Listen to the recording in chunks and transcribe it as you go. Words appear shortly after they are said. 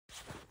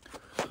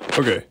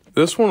Okay,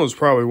 this one was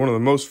probably one of the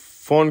most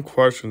fun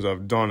questions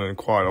I've done in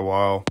quite a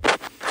while.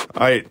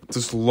 I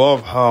just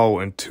love how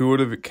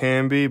intuitive it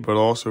can be, but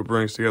also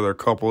brings together a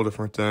couple of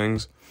different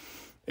things.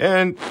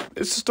 And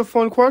it's just a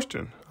fun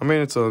question. I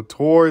mean, it's a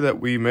toy that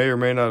we may or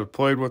may not have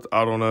played with,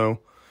 I don't know,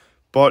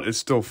 but it's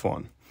still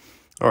fun.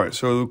 All right,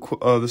 so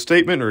the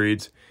statement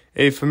reads,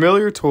 a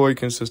familiar toy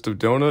consists of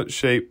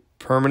donut-shaped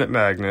permanent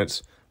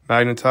magnets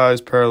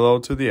magnetized parallel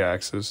to the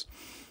axis,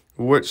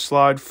 which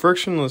slide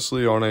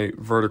frictionlessly on a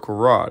vertical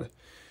rod.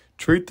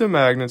 Treat the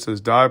magnets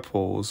as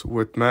dipoles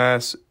with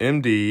mass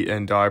md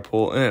and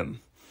dipole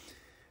m.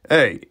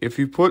 A. If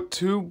you put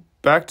two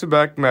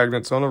back-to-back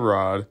magnets on a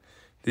rod,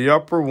 the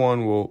upper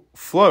one will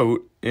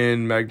float,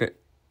 the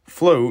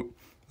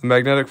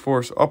magnetic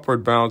force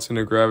upward balancing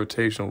the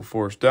gravitational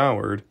force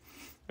downward.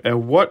 At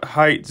what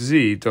height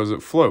z does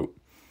it float?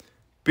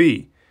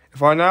 B.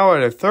 If I now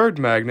add a third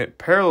magnet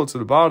parallel to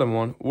the bottom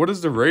one, what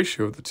is the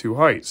ratio of the two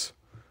heights?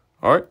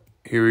 All right,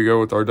 here we go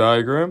with our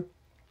diagram.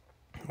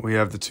 We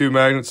have the two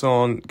magnets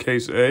on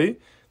case A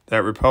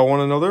that repel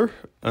one another,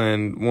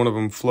 and one of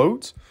them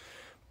floats.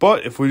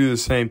 But if we do the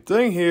same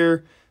thing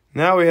here,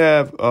 now we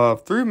have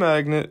three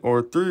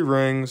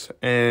rings,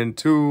 and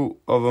two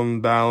of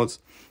them balance,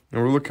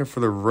 and we're looking for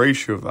the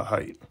ratio of the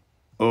height.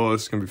 Oh,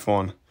 this is going to be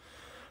fun.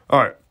 All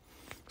right.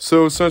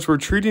 So since we're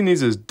treating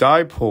these as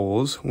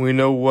dipoles, we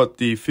know what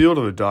the field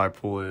of a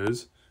dipole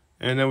is,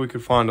 and then we can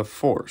find a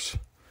force.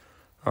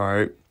 All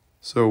right,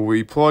 so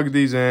we plug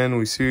these in,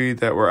 we see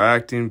that we're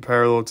acting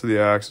parallel to the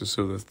axis,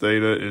 so the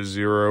theta is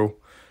 0,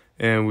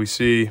 and we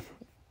see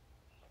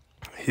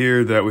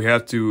here that we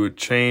have to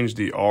change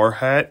the r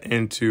hat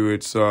into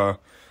its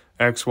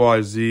x,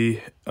 y, z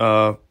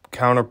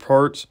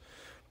counterparts.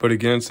 But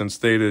again, since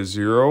theta is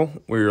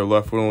 0, we are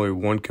left with only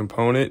one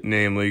component,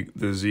 namely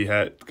the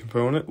z-hat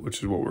component,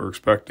 which is what we're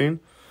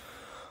expecting.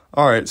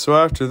 All right, so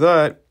after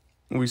that,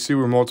 we see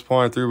we're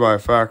multiplying through by a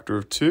factor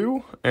of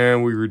 2,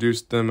 and we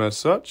reduce them as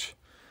such.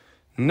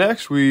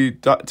 Next, we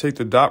take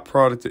the dot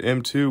product of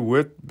M2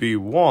 with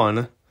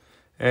B1,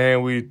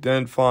 and we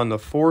then find the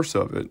force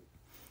of it.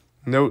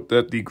 Note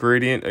that the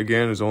gradient,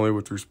 again, is only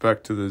with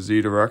respect to the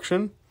z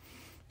direction.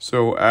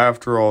 So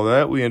after all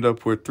that, we end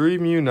up with 3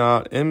 mu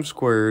naught m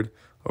squared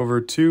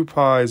over 2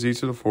 pi z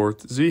to the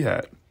 4th z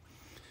hat.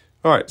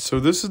 All right, so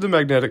this is the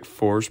magnetic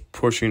force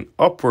pushing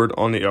upward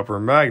on the upper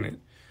magnet.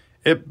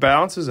 It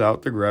balances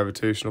out the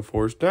gravitational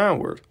force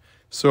downward.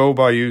 So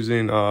by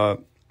using the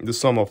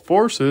sum of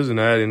forces and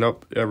adding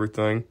up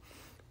everything,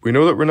 we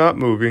know that we're not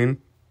moving,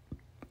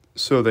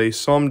 so they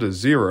sum to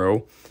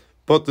 0,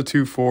 but the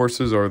two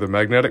forces are the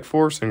magnetic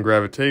force and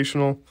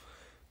gravitational.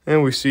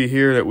 And we see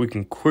here that we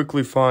can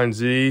quickly find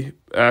z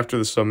after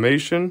the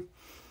summation.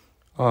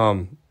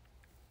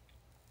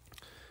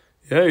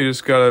 Yeah, you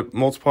just got to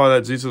multiply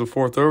that z to the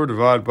 4th over,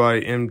 divide by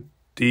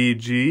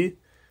mdg,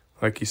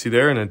 like you see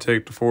there, and then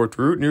take the 4th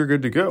root, and you're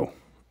good to go.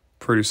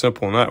 Pretty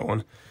simple on that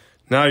one.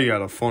 Now you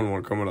got a fun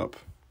one coming up.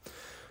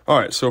 All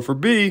right, so for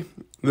B,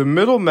 the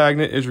middle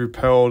magnet is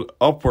repelled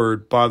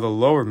upward by the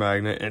lower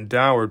magnet and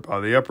downward by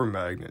the upper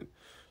magnet.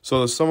 So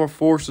the sum of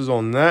forces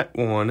on that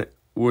one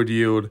would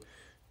yield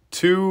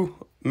 2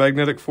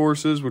 magnetic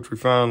forces, which we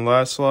found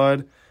last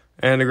slide,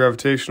 and a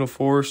gravitational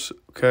force.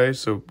 Okay,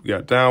 so we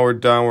got downward,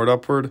 downward,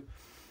 upward.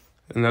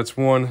 And that's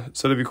one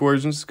set of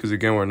equations because,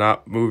 again, we're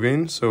not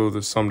moving, so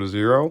the sum to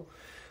 0.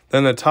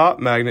 Then the top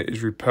magnet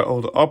is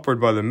repelled upward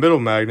by the middle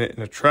magnet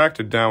and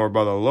attracted downward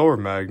by the lower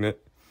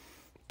magnet.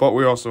 But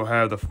we also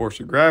have the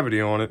force of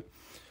gravity on it.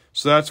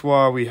 So that's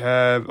why we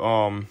have 2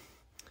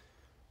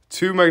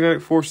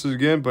 magnetic forces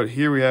again, but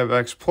here we have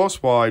x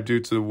plus y due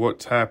to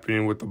what's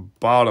happening with the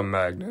bottom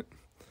magnet.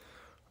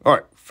 All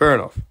right, fair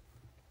enough.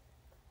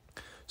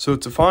 So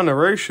to find the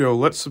ratio,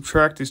 let's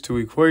subtract these two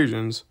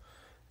equations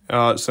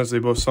since they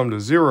both sum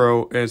to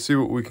 0 and see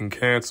what we can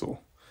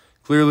cancel.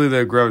 Clearly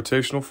the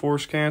gravitational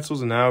force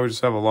cancels, and now we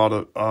just have a lot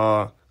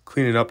of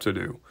cleaning up to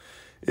do.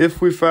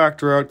 If we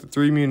factor out the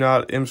 3 mu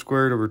naught m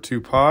squared over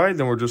 2 pi,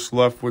 then we're just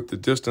left with the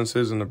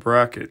distances in the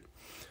bracket.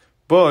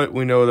 But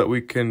we know that we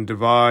can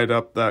divide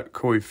up that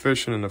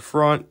coefficient in the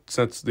front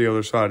since the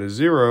other side is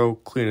 0,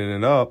 cleaning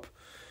it up.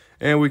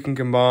 And we can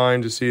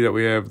combine to see that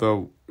we have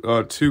the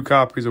 2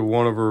 copies of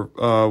 1 over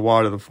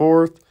y to the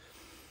 4th.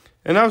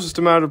 And that was just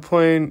a matter of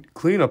playing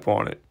cleanup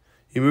on it.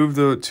 You move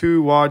the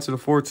 2y to the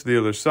 4th to the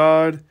other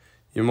side.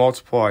 You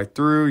multiply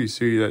through. You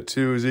see that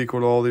 2 is equal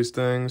to all these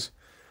things.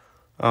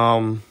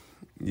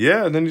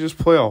 Yeah, and then you just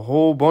play a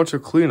whole bunch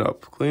of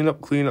cleanup.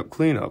 Cleanup.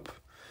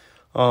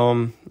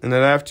 And then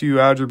after you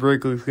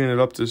algebraically clean it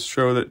up to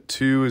show that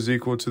 2 is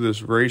equal to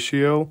this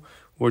ratio,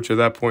 which at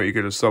that point you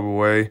get a sub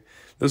away.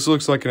 This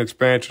looks like an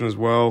expansion as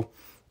well.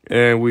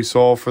 And we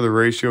solve for the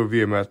ratio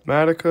via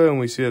Mathematica, and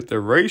we see that the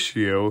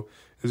ratio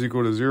is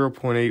equal to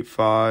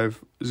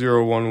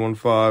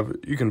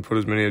 0.850115. You can put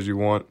as many as you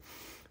want.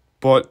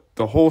 But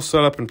the whole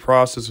setup and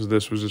process of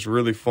this was just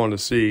really fun to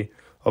see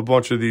a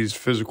bunch of these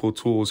physical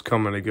tools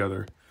coming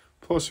together.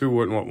 Plus, who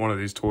wouldn't want one of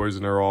these toys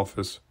in their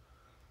office?